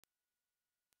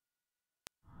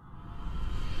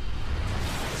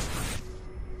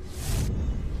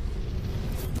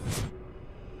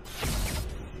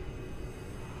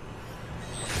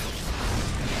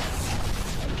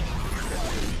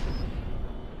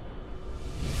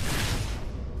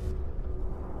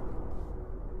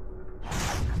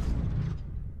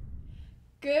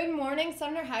Good morning,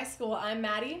 Sumner High School. I'm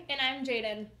Maddie. And I'm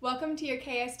Jaden. Welcome to your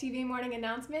KSTV morning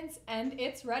announcements, and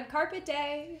it's Red Carpet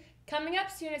Day. Coming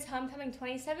up soon is Homecoming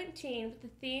 2017. The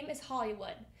theme is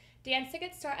Hollywood. Dance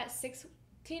tickets start at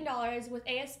 $16 with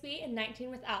ASB and $19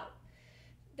 without.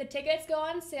 The tickets go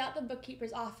on sale at the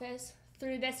bookkeeper's office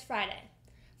through this Friday.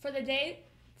 For the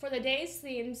day's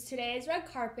themes, today is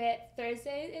red carpet,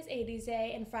 Thursday is 80s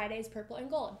Day, and Friday is purple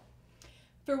and gold.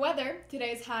 For weather,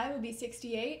 today's high will be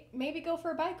 68. Maybe go for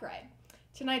a bike ride.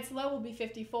 Tonight's low will be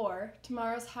 54.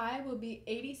 Tomorrow's high will be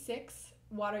 86.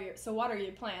 Water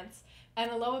your plants,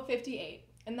 and a low of 58.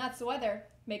 And that's the weather.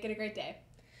 Make it a great day.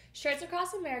 Shirts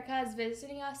Across America is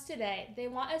visiting us today. They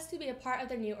want us to be a part of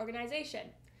their new organization.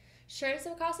 Shirts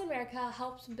Across America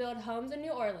helps build homes in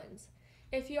New Orleans.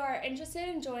 If you are interested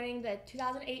in joining the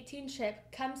 2018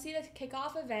 trip, come see the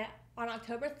kickoff event on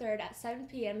October 3rd at 7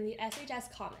 p.m. in the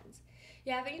SHS Commons. If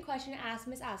you have any question, ask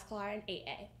Ms. Asklar in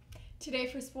 8A. Today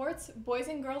for sports, boys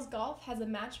and girls golf has a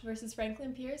match versus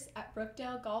Franklin Pierce at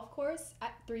Brookdale Golf Course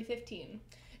at 3:15.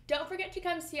 Don't forget to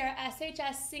come see our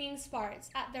SHS Singing Sparks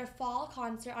at their fall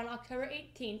concert on October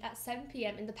 18th at 7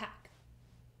 p.m. in the PAC.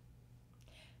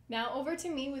 Now over to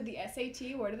me with the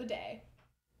SAT word of the day.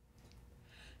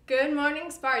 Good morning,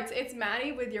 Sparts. It's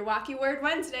Maddie with your Wacky Word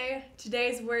Wednesday.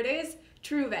 Today's word is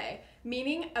trouve,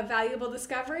 meaning a valuable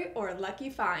discovery or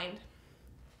lucky find.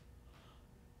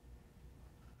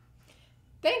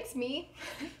 Thanks, me.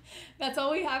 That's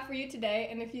all we have for you today,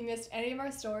 and if you missed any of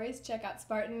our stories, check out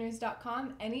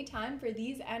SpartanNews.com anytime for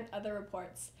these and other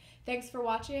reports. Thanks for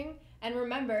watching, and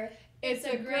remember, it's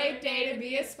a great day to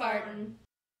be a Spartan.